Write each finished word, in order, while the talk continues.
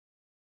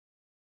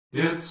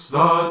It's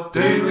the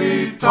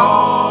Daily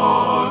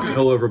Dog.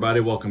 Hello everybody,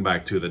 welcome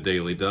back to the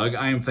Daily Doug.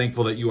 I am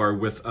thankful that you are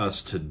with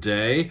us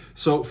today.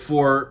 So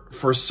for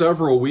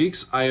several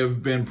weeks, I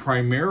have been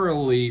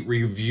primarily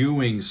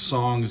reviewing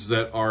songs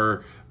that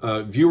are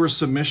viewer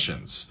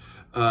submissions.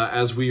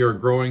 As we are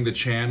growing the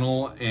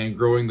channel and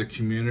growing the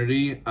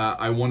community,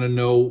 I want to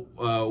know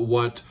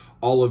what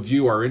all of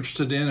you are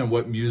interested in and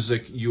what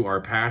music you are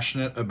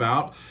passionate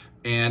about.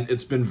 And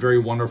it's been very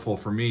wonderful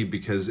for me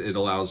because it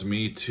allows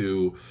me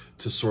to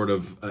sort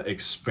of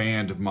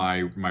expand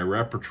my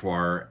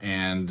repertoire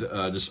and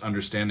just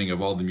understanding of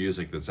all the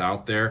music that's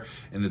out there.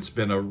 And it's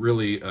been a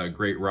really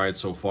great ride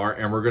so far,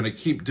 and we're going to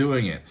keep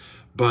doing it.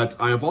 But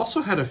I have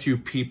also had a few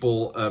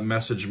people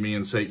message me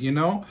and say, you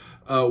know,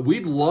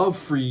 we'd love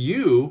for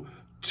you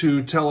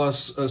to tell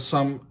us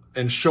some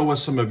and show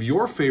us some of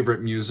your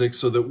favorite music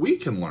so that we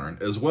can learn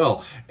as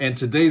well. And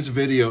today's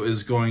video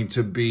is going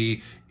to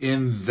be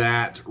in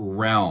that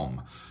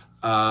realm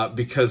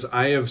because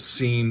I have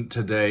seen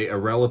today a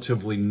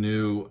relatively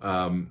new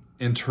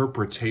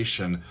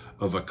interpretation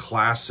of a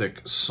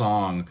classic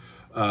song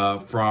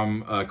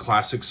from a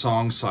classic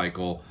song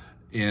cycle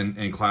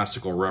in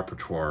classical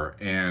repertoire,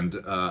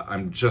 and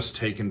I'm just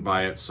taken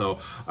by it. So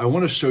I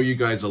want to show you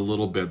guys a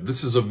little bit.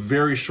 This is a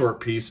very short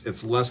piece.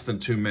 It's less than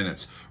 2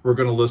 minutes. We're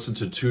going to listen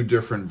to two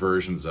different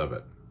versions of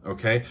it.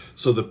 Okay,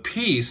 so the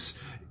piece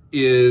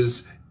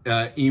is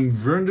Im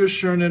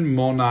wunderschönen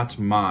Monat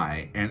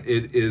Mai, and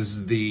it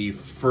is the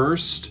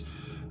first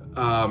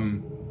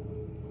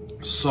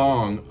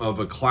song of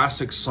a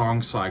classic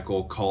song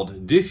cycle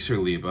called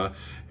Dichterliebe,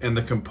 and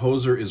the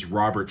composer is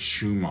Robert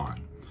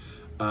Schumann.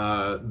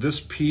 This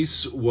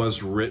piece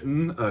was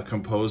written,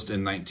 composed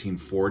in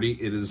 1940.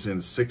 It is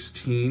in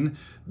 16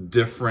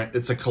 different,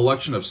 it's a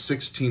collection of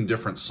 16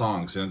 different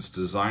songs, and it's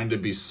designed to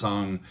be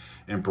sung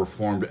and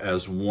performed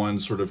as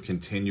one sort of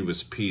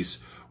continuous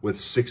piece with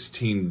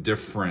 16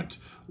 different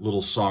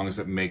little songs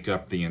that make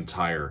up the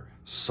entire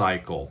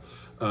cycle.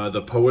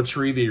 The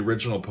poetry, the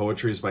original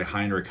poetry, is by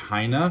Heinrich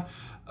Heine,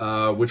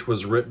 which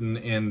was written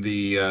in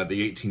the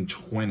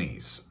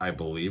 1820s, I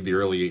believe, the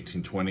early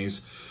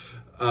 1820s.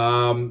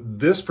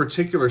 This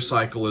particular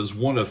cycle is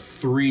one of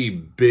three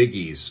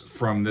biggies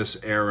from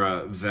this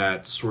era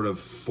that sort of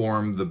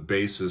form the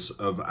basis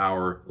of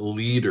our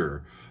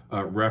Lieder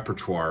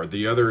repertoire.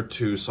 The other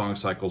two song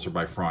cycles are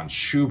by Franz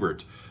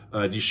Schubert,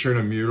 Die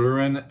schöne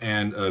Müllerin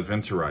and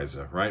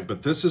Winterreise, right?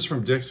 But this is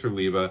from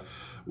Dichterliebe,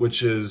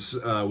 which is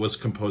was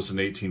composed in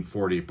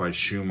 1840 by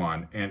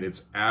Schumann, and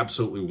it's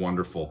absolutely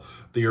wonderful.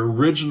 The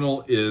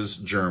original is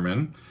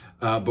German,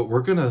 but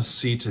we're going to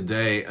see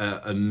today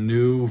a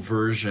new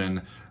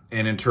version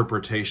and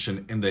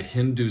interpretation in the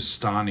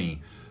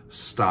Hindustani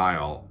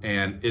style,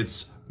 and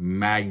it's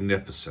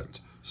magnificent.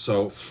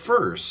 So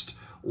first,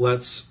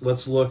 let's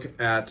look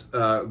at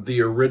the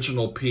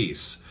original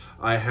piece.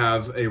 I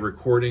have a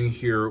recording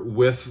here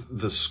with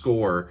the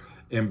score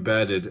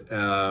embedded.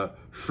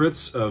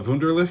 Fritz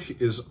Wunderlich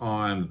is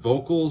on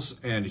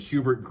vocals, and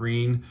Hubert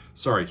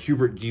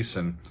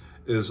Giesen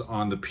is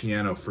on the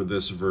piano for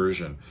this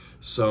version.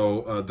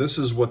 So this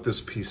is what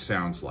this piece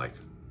sounds like.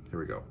 Here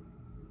we go.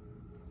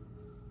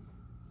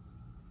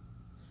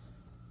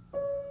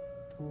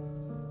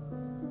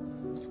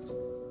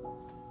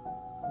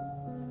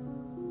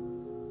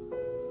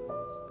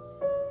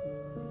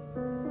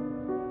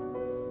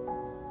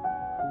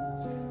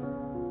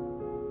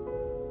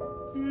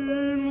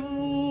 Im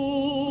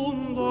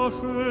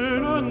wunderschönen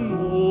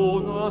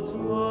Monat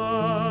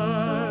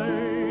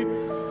Mai,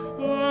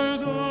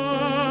 als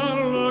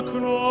alle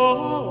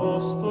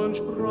Knospen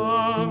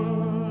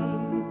sprangen,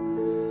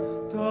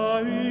 da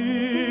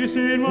ist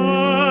in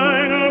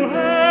meinem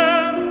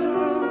Herzen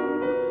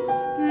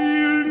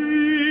die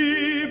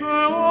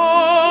Liebe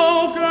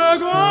aufgegangen.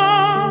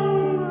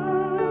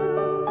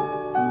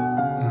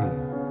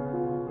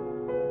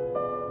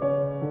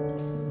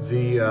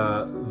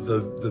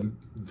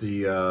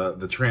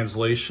 The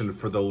translation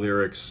for the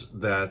lyrics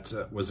that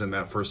was in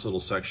that first little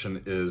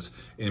section is,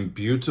 in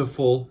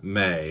beautiful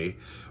May,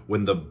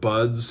 when the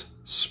buds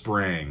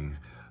sprang,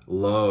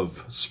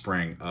 love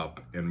sprang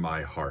up in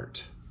my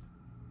heart.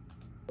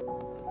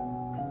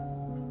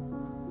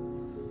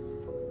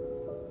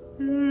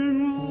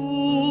 Im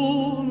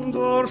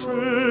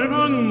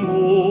wunderschönen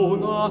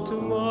Monat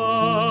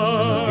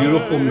Mai,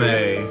 Beautiful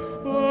May,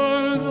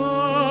 als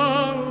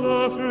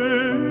alle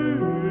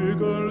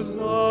Vögel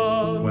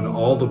sangen, when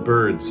all the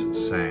birds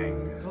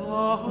sang,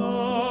 da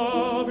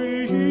hab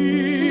ich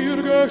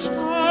hier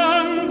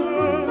gestanden,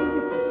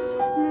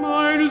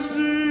 mein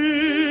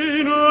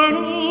Sehnen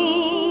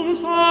und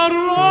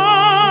Verlangen.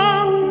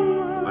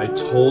 I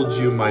told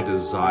you my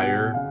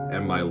desire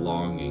and my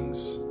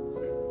longings.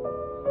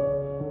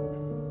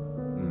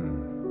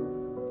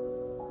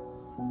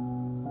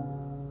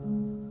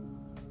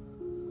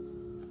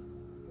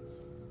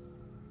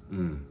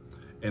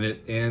 And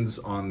it ends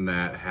on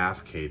that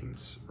half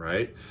cadence,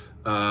 right?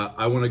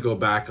 I want to go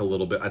back a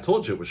little bit. I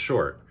told you it was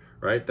short,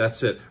 right?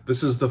 That's it.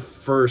 This is the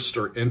first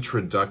or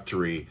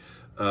introductory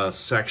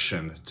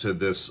section to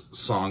this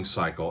song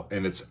cycle,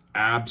 and it's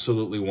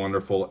absolutely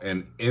wonderful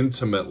and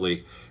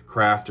intimately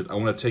crafted. I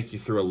want to take you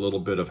through a little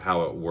bit of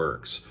how it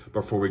works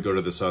before we go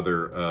to this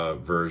other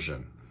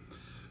version.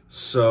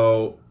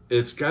 So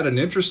it's got an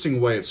interesting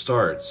way it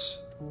starts.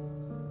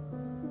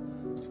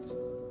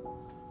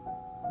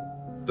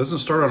 Doesn't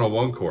start on a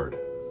 1 chord.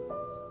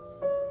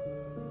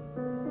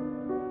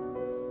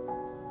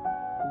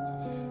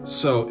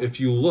 So if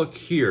you look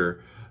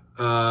here,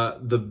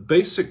 the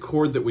basic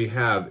chord that we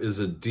have is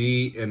a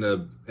D and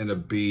a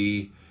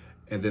B,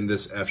 and then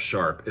this F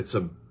sharp. It's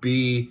a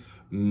B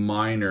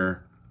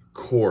minor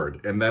chord,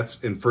 and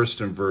that's in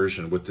first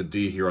inversion with the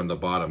D here on the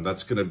bottom.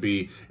 That's going to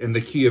be in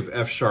the key of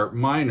F sharp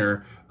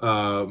minor,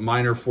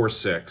 minor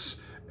 4/6,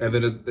 and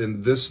then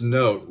in this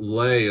note,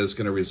 lay is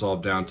going to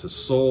resolve down to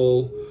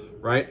sol,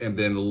 right, and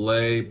then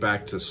lay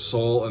back to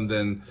sol, and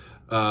then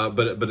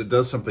but it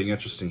does something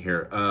interesting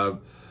here.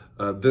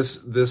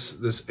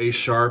 This A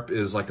sharp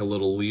is like a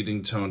little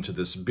leading tone to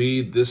this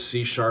B. This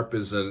C sharp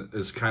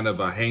is kind of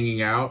a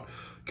hanging out,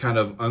 kind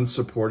of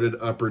unsupported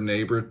upper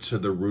neighbor to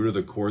the root of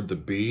the chord, the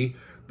B.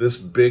 This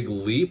big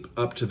leap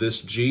up to this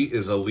G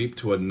is a leap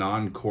to a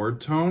non-chord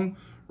tone,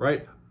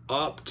 right?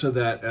 Up to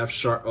that F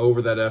sharp,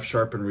 over that F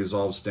sharp, and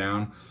resolves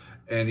down.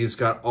 And he's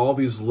got all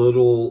these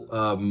little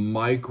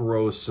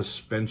micro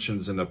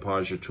suspensions and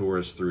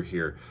appoggiaturas through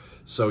here.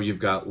 So you've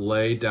got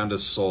lay down to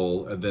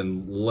sol, and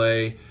then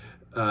lay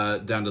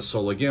down to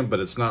sol again, but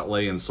it's not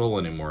lay and sol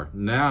anymore.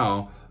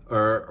 Now,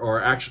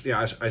 or actually,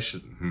 yeah, I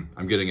should,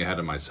 I'm getting ahead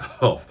of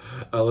myself.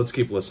 Let's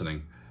keep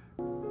listening.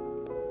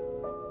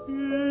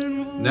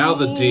 Now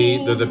the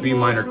D, the B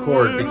minor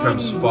chord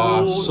becomes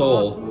fa,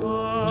 sol,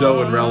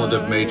 do in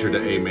relative major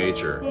to A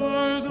major.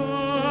 Fa,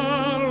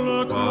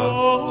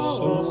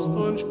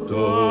 sol,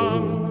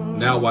 do.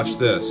 Now watch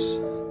this.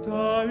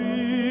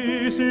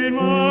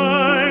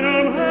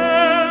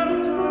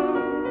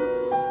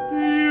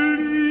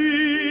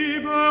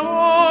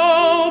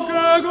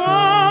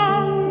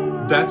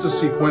 That's a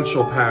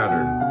sequential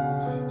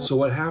pattern. So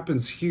what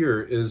happens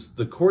here is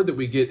the chord that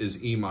we get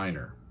is E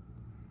minor,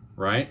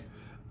 right?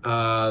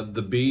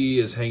 The B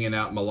is hanging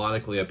out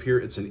melodically up here.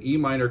 It's an E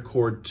minor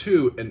chord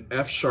to an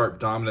F sharp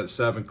dominant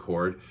 7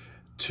 chord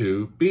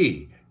to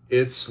B.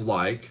 It's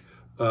like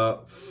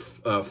 4,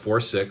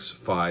 6,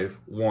 5,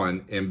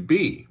 1 in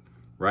B,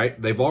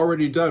 right? They've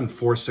already done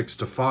 4, 6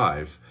 to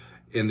 5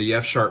 in the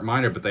F sharp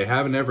minor, but they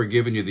haven't ever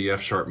given you the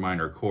F sharp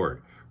minor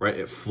chord, right?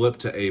 It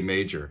flipped to A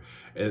major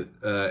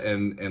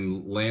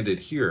and landed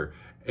here.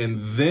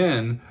 And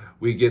then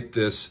we get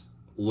this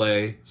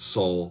lay,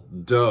 sol,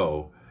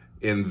 do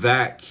in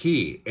that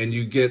key, and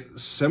you get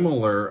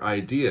similar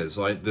ideas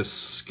like this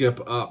skip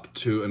up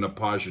to an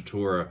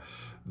appoggiatura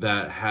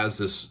that has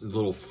this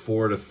little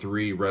 4 to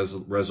 3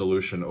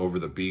 resolution over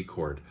the B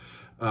chord.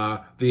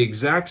 The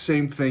exact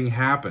same thing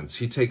happens.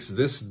 He takes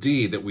this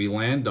D that we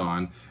land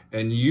on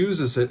and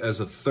uses it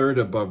as a third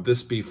above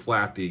this B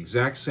flat, the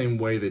exact same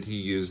way that he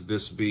used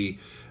this B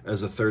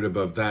as a third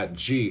above that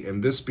G,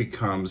 and this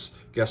becomes,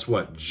 guess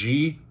what,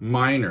 G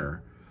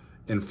minor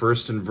in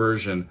first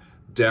inversion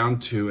down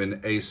to an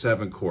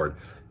A7 chord.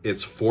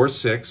 It's 4,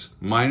 6,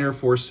 minor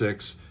 4,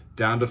 6,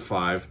 down to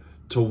 5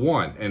 to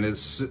 1, and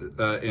it's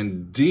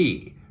in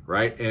D,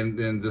 right? And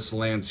then this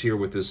lands here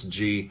with this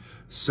G,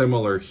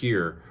 similar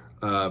here,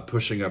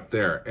 pushing up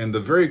there. And the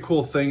very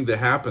cool thing that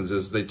happens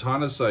is they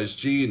tonicize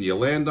G and you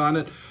land on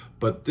it,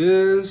 but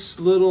this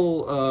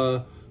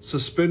little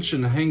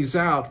suspension hangs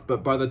out,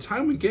 but by the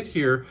time we get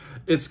here,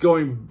 it's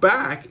going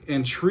back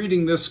and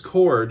treating this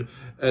chord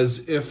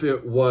as if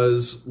it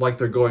was like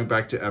they're going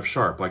back to F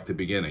sharp, like the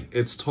beginning.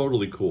 It's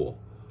totally cool.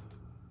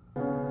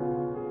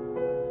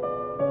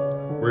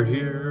 We're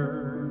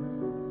here,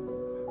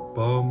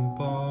 bum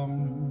bum.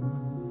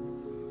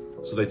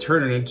 So they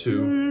turn it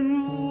into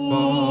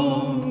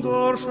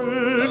wunderschönen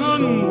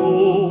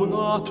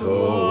Monat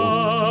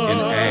Mai in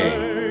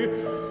A.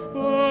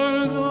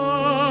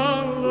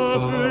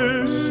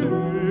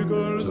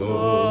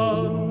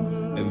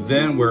 And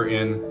then we're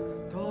in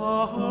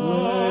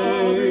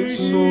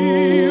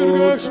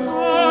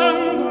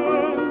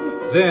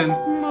then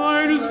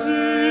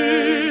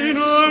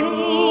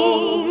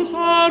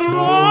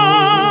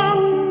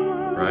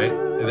right,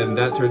 and then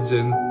that turns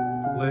in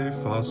le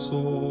fa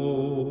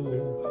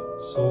sol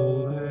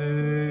sol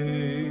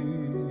le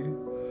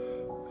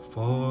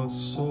fa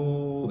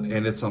sol,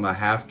 and it's on a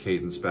half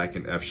cadence back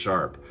in F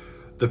sharp.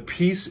 The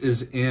piece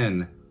is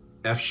in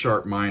F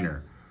sharp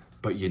minor,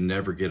 but you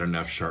never get an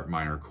F sharp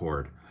minor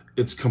chord.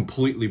 It's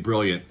completely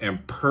brilliant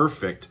and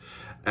perfect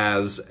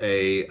as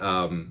a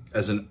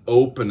as an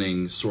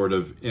opening sort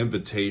of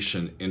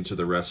invitation into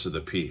the rest of the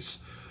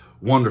piece.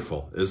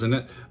 Wonderful, isn't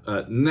it?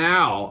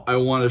 Now I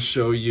want to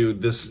show you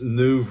this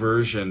new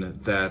version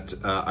that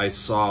I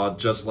saw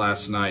just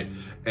last night,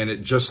 and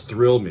it just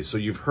thrilled me. So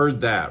you've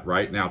heard that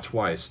right now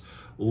twice.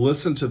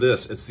 Listen to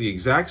this. It's the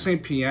exact same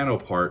piano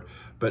part,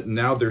 but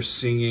now they're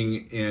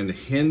singing in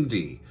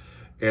Hindi,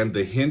 and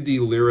the Hindi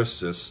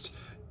lyricist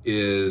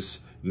is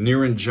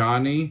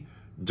Niranjani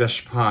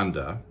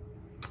Deshpande.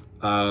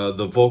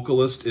 The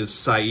vocalist is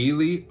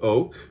Saili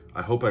Oak.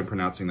 I hope I'm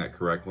pronouncing that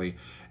correctly.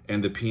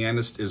 And the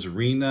pianist is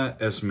Rina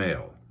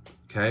Esmail.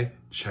 Okay,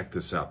 check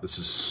this out. This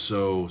is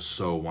so,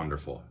 so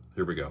wonderful.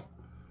 Here we go.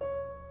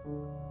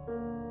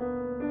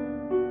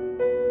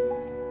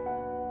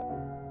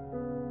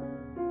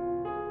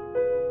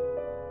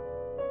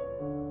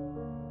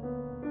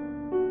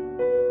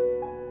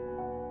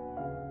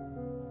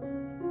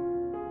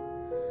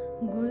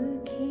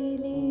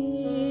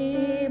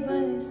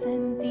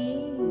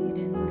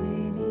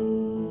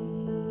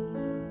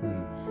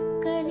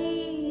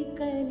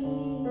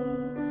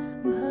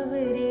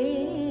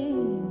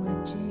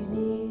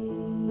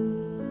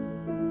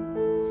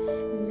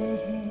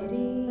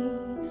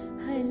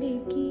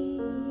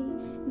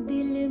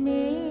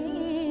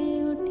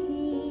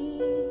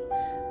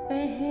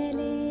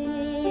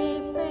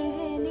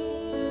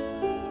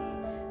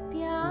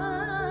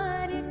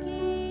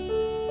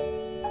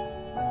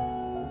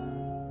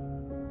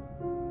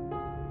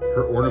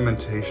 Her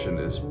ornamentation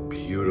is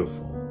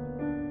beautiful.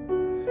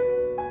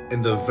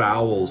 And the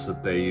vowels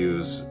that they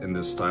use in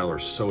this style are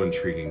so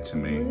intriguing to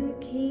me.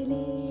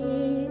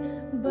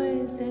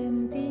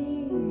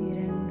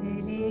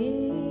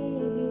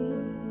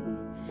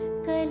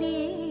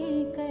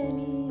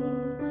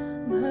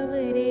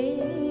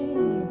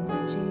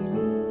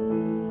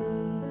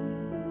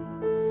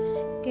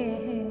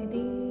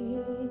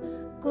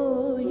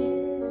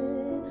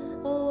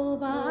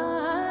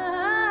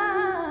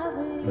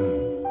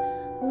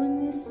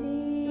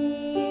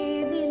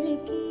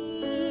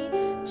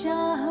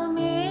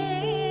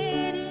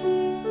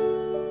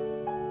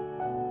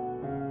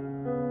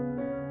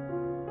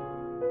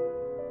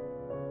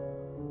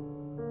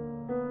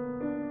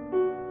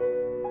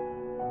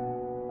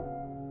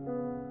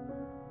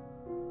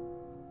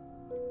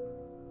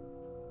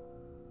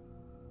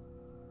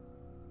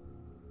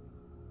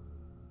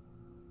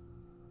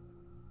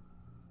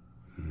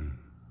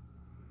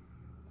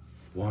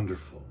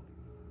 Wonderful.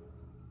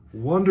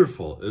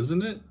 Wonderful,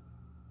 isn't it?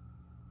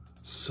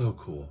 So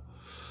cool.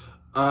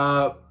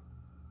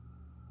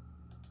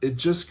 It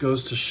just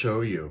goes to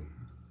show you,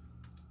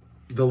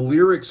 the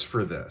lyrics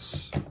for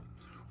this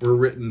were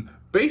written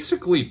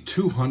basically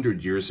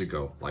 200 years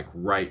ago, like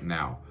right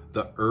now,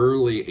 the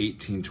early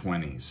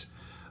 1820s,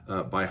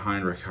 by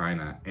Heinrich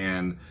Heine.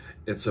 And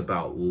it's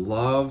about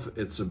love,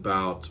 it's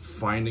about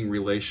finding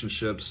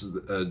relationships,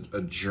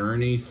 a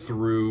journey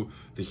through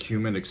the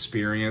human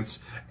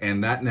experience,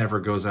 and that never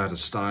goes out of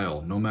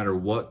style, no matter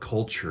what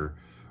culture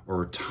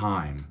or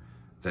time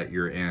that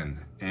you're in.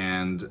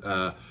 And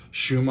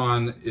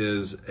Schumann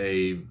is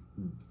a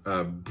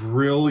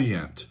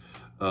brilliant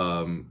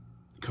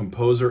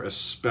composer,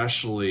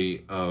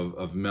 especially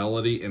of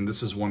melody, and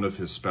this is one of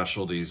his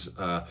specialties,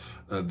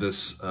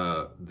 this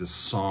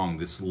song,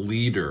 this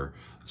lieder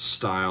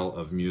style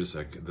of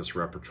music, this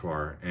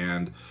repertoire.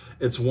 And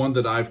it's one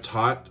that I've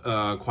taught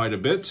quite a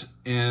bit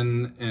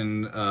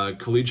in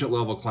collegiate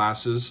level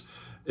classes.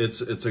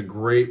 It's a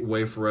great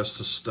way for us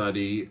to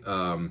study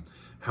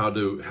how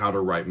to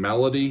write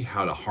melody,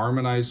 how to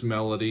harmonize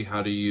melody,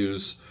 how to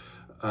use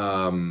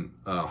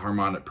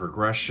harmonic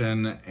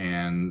progression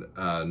and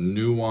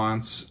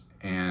nuance,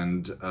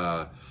 and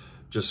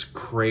just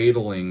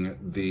cradling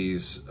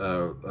these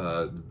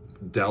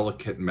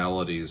delicate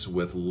melodies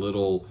with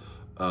little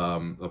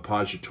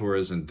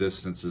appoggiaturas and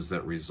dissonances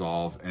that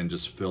resolve and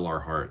just fill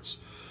our hearts.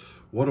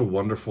 What a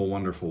wonderful,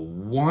 wonderful,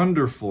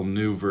 wonderful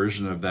new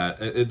version of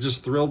that. It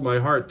just thrilled my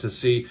heart to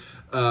see,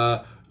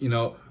 you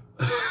know,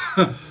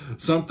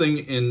 something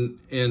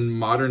in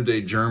modern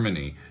day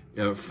Germany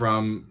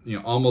from, you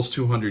know, almost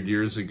 200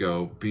 years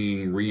ago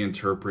being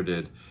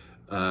reinterpreted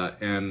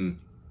and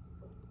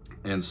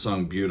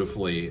sung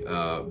beautifully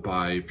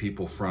by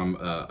people from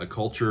a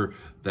culture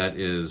that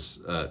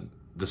is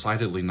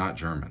decidedly not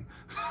German.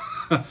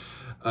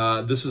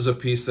 This is a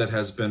piece that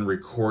has been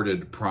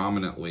recorded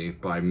prominently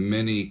by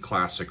many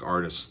classic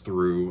artists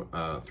through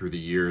the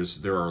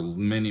years. There are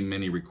many,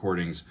 many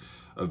recordings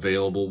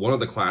available. One of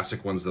the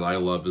classic ones that I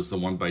love is the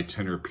one by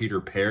tenor Peter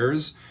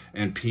Pears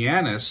and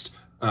pianist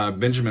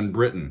Benjamin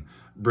Britten.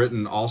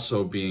 Britten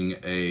also being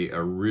a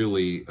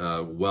really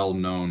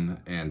well-known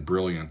and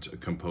brilliant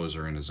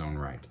composer in his own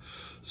right.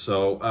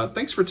 So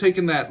thanks for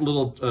taking that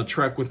little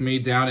trek with me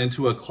down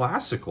into a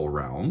classical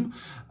realm,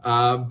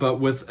 but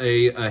with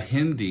a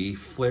Hindi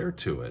flair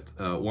to it.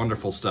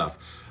 Wonderful stuff.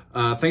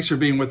 Thanks for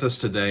being with us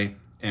today,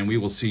 and we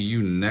will see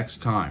you next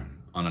time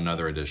on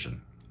another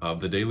edition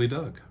of The Daily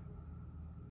Doug.